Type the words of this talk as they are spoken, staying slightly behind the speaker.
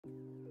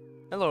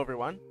Hello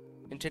everyone.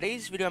 In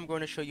today's video I'm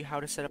going to show you how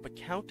to set up a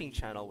counting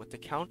channel with the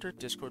Countr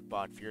Discord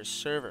bot for your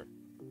server.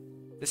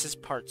 This is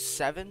part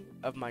 7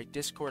 of my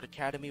Discord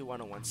Academy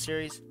 101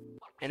 series,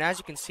 and as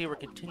you can see we're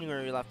continuing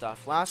where we left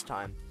off last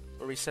time,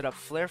 where we set up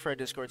Flair for our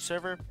Discord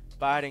server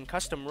by adding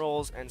custom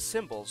roles and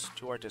symbols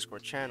to our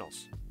Discord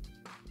channels.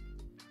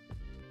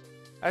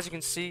 As you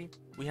can see,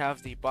 we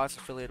have the bot's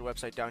affiliated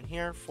website down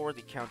here for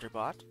the Countr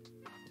bot.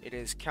 It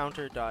is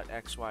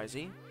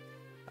countr.xyz,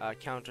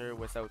 Countr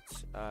without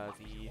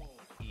the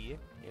E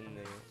in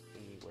the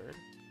word.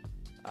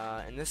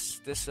 And this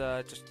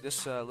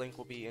link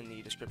will be in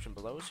the description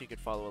below, so you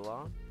could follow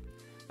along.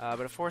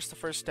 But of course, the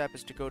first step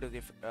is to go to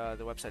the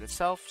website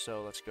itself.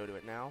 So let's go to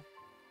it now.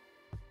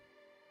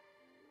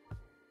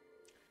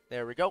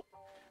 There we go.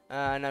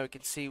 Now we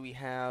can see we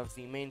have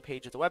the main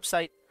page of the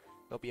website.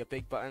 There'll be a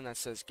big button that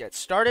says Get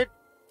Started,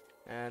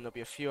 and there'll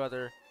be a few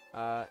other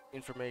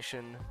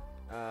information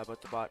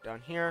about the bot down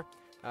here.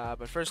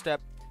 But first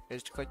step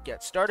is to click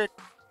Get Started.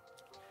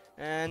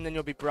 And then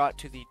you'll be brought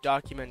to the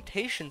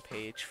documentation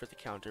page for the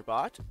Countr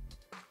bot.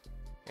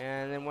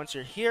 And then once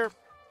you're here,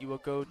 you will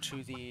go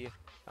to the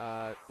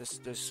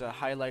this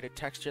highlighted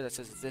text here that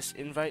says this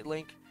invite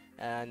link,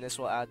 and this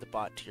will add the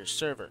bot to your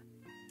server.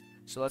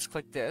 So let's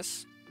click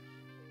this.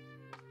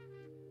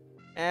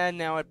 And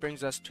now it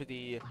brings us to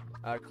the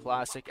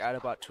classic add a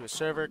bot to a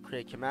server,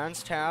 create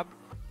commands tab,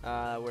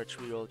 which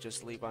we will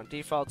just leave on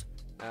default,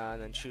 and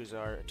then choose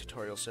our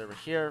tutorial server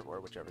here,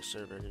 or whichever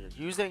server you're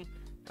using.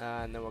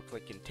 And then we'll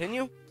click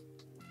continue,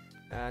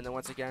 and then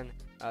once again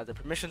the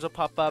permissions will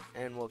pop up,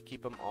 and we'll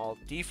keep them all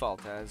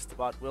default as the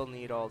bot will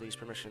need all these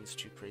permissions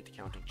to create the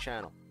counting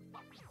channel.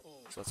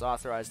 So let's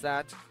authorize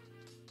that,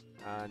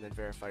 and then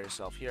verify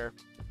yourself here,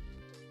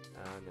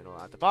 and then we'll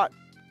add the bot.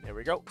 There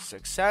we go,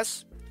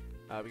 success.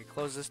 We can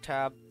close this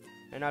tab,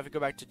 and now if we go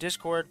back to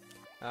Discord,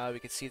 we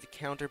can see the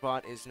Countr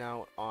bot is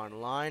now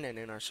online and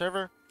in our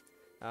server.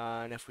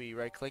 And if we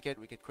right click it,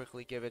 we could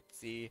quickly give it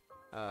the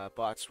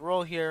bot's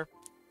role here.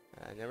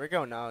 And there we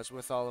go, now it's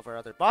with all of our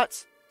other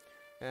bots.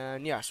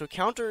 And yeah, so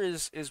Countr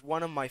is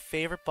one of my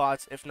favorite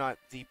bots, if not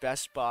the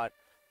best bot,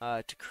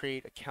 to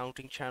create a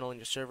counting channel in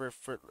your server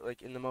for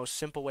in the most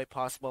simple way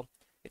possible.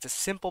 It's a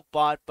simple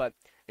bot, but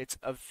it's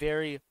a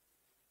very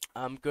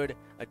good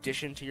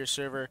addition to your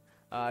server.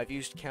 I've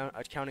used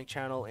a counting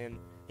channel in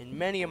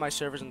many of my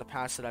servers in the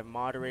past that I've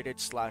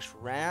moderated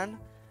 / ran,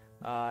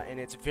 and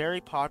it's very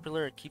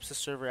popular. It keeps the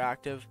server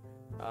active.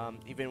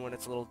 Even when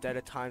it's a little dead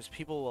at times,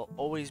 people will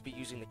always be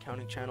using the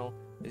counting channel.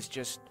 It's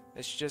just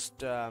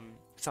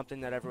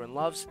something that everyone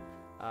loves.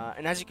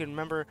 And as you can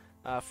remember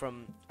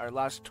from our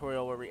last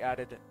tutorial where we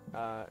added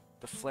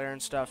the Flair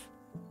and stuff,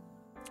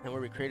 and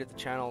where we created the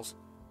channels,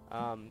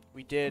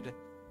 we did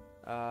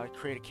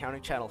create a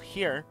counting channel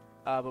here,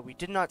 but we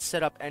did not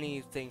set up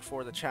anything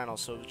for the channel,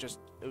 so it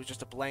was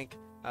just a blank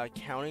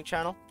counting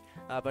channel.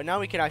 But now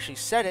we can actually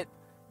set it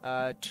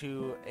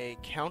to a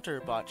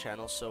Countr bot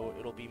channel, so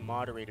it'll be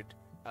moderated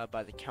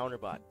by the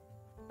Countr bot.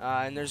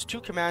 And there's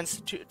two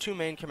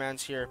main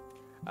commands here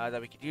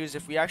that we could use.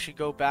 If we actually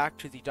go back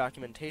to the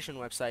documentation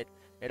website,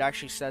 it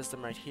actually says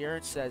them right here.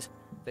 It says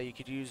that you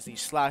could use the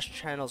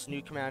 /channels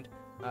new command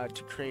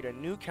to create a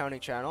new counting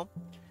channel.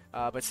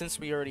 But since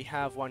we already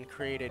have one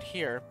created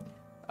here,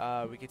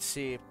 we could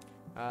see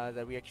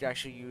that we could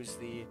actually use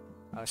the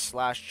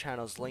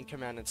 /channels link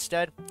command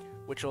instead,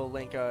 which will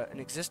link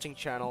an existing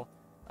channel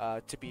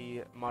to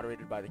be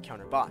moderated by the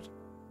Countr bot.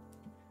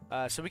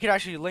 So we could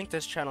actually link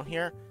this channel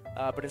here,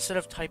 but instead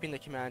of typing the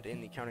command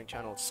in the counting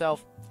channel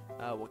itself,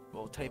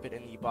 we'll type it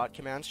in the bot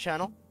commands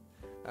channel.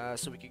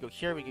 So we could go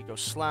here, we could go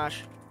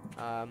 /channels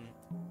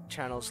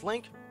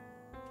link,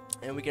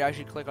 and we could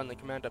actually click on the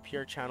command up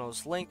here,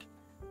 channels link,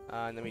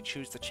 and then we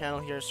choose the channel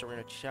here. So we're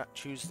going to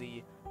choose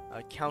the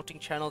counting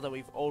channel that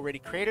we've already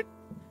created,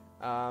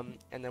 and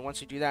then once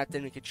you do that,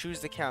 then we could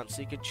choose the count.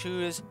 So you could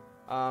choose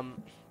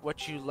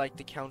what you like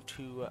the count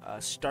to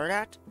start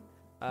at.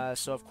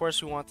 So of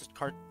course we want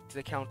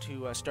the count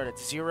to start at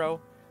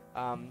 0,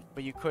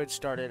 but you could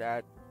start it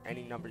at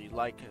any number you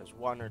like, as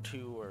 1 or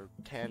 2 or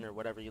 10 or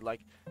whatever you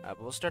like.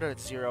 But we'll start it at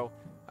 0,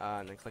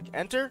 and then click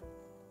enter,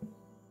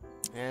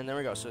 and there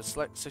we go. So it's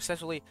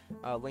successfully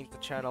linked the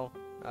channel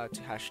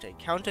to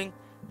 #counting.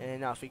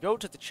 And now if we go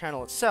to the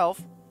channel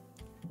itself,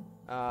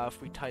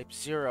 if we type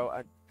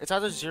 0, it's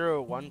either 0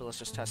 or 1, but let's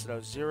just test it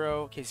out.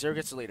 0, okay, 0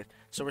 gets deleted.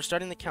 So we're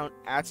starting the count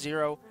at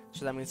 0,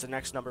 so that means the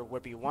next number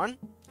would be 1.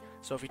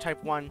 So if we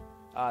type 1,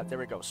 there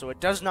we go. So it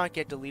does not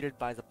get deleted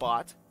by the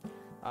bot.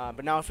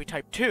 But now if we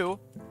type 2,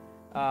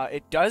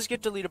 it does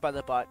get deleted by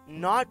the bot,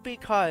 not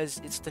because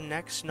it's the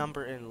next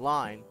number in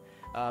line,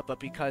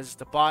 but because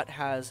the bot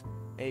has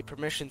a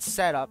permission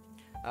set up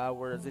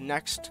where the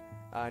next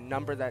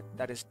number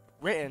that is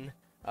written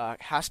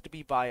has to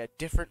be by a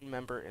different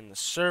member in the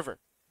server.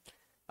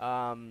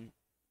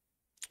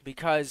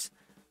 Because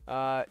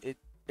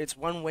it's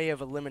one way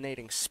of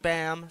eliminating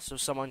spam, so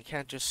someone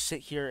can't just sit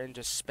here and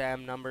just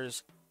spam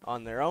numbers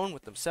on their own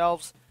with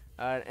themselves,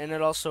 and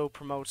it also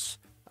promotes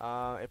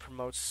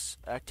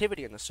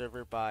activity in the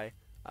server by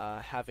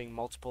having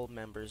multiple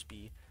members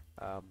be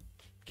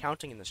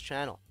counting in this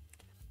channel.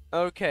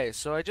 Okay,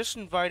 so I just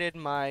invited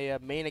my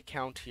main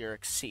account here,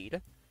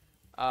 Exceed,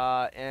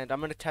 and I'm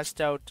going to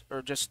test out,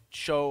 or just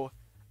show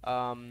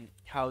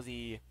how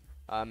the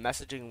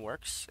messaging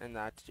works, and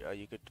that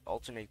you could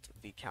alternate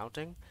the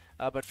counting.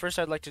 But first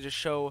I'd like to just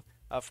show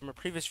from our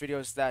previous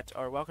videos that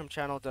our welcome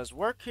channel does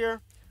work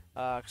here,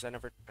 because I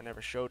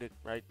never showed it,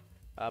 right?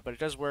 But it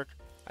does work.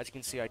 As you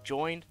can see, I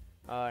joined,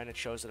 and it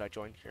shows that I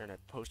joined here, and it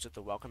posted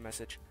the welcome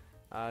message.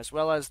 As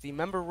well as the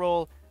member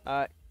role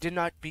did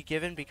not be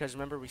given, because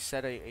remember we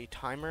set a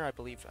timer. I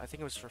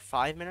think it was for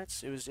 5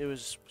 minutes. It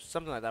was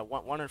something like that,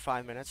 1 or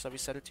 5 minutes that we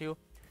set it to,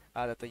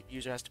 that the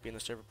user has to be in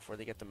the server before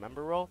they get the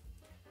member role.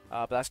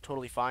 But that's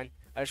totally fine.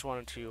 I just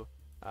wanted to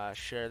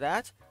share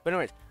that. But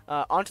anyways,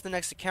 on to the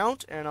next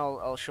account, and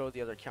I'll show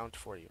the other account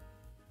for you.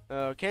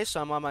 Okay,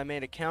 so I'm on my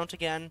main account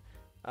again,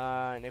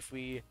 and if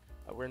we're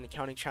in the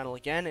counting channel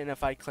again, and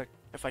if I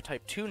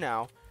type 2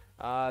 now,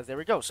 there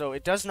we go. So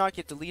it does not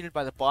get deleted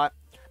by the bot,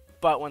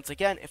 but once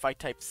again, if I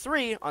type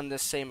 3 on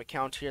this same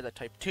account here that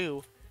typed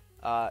 2,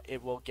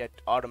 it will get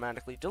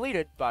automatically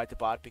deleted by the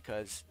bot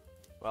because,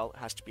 well, it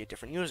has to be a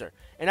different user.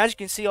 And as you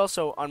can see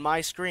also on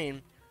my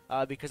screen,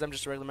 because I'm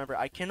just a regular member,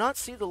 I cannot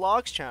see the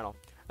logs channel,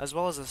 as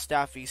well as the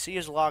staff VC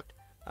is locked,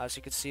 so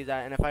you can see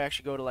that. And if I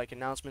actually go to like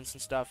announcements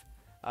and stuff,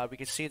 we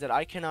can see that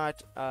I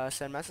cannot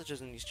send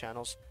messages in these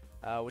channels,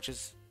 which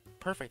is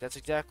perfect. That's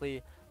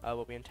exactly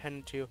what we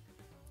intended to.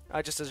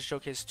 Just as a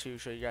showcase to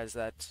show you guys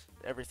that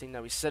everything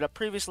that we set up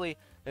previously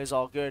is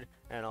all good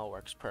and all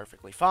works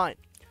perfectly fine.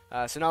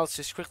 So now let's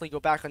just quickly go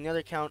back on the other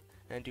account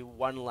and do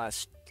one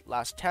last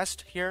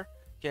test here.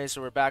 Okay,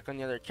 so we're back on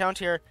the other account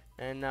here,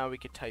 and now we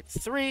could type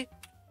 3.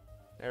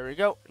 There we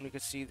go, and we can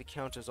see the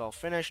count is all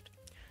finished.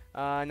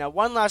 Now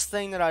one last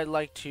thing that I'd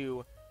like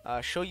to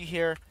show you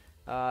here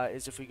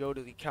is if we go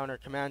to the Countr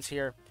commands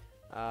here,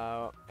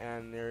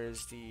 and there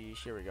is the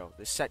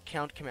set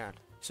count command.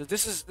 So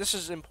this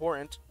is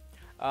important.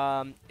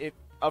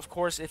 Of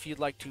course, if you'd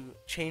like to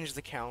change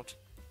the count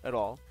at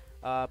all,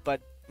 but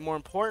more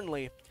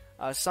importantly,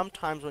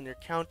 sometimes when you're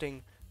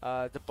counting,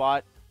 the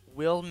bot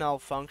will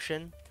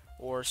malfunction,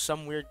 or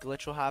some weird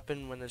glitch will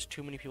happen when there's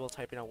too many people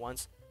typing at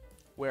once,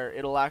 where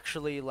it'll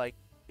actually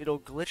it'll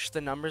glitch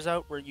the numbers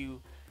out, where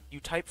you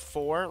type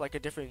 4, like a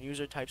different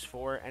user types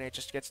 4, and it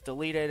just gets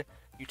deleted.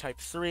 You type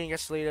 3 and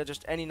gets deleted.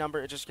 Just any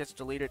number, it just gets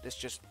deleted. It's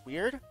just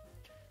weird.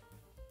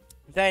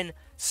 Then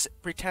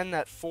pretend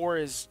that 4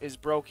 is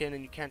broken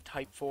and you can't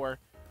type 4.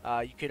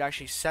 You could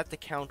actually set the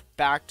count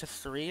back to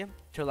 3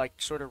 to like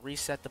sort of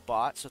reset the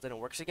bot so then it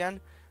works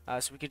again.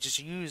 So we could just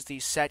use the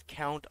set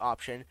count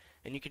option,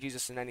 and you could use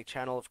this in any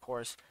channel, of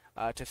course,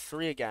 to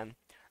 3 again,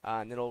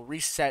 and it'll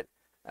reset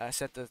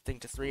set the thing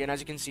to 3. And as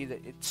you can see,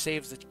 that it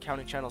saves the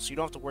counting channel, so you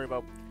don't have to worry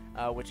about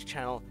which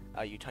channel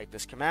you type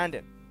this command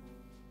in.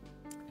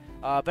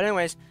 But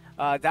anyways,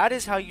 that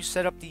is how you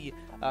set up the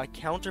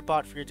Countr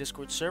bot for your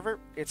Discord server.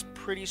 It's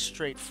pretty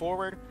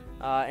straightforward,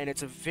 and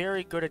it's a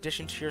very good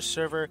addition to your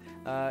server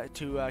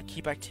to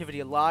keep activity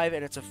alive,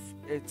 and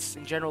it's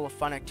in general a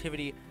fun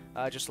activity,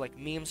 just like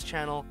memes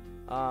channel.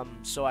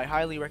 So I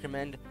highly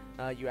recommend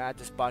you add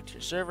this bot to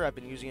your server. I've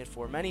been using it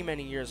for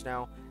many years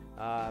now,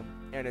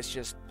 and it's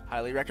just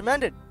highly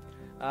recommended.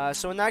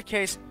 So in that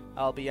case,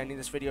 I'll be ending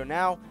this video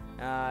now.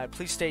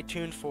 Please stay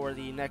tuned for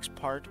the next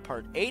part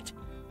 8.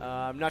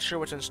 I'm not sure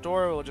what's in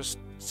store. We'll just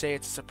say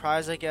it's a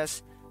surprise, I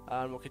guess,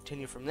 and we'll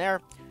continue from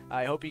there.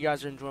 I hope you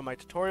guys are enjoying my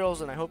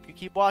tutorials, and I hope you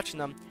keep watching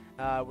them.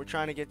 We're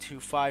trying to get to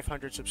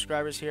 500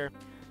 subscribers here,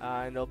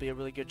 and it'll be a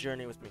really good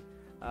journey with me.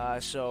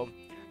 So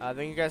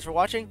thank you guys for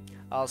watching.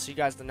 I'll see you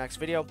guys in the next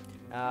video,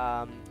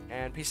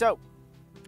 and peace out.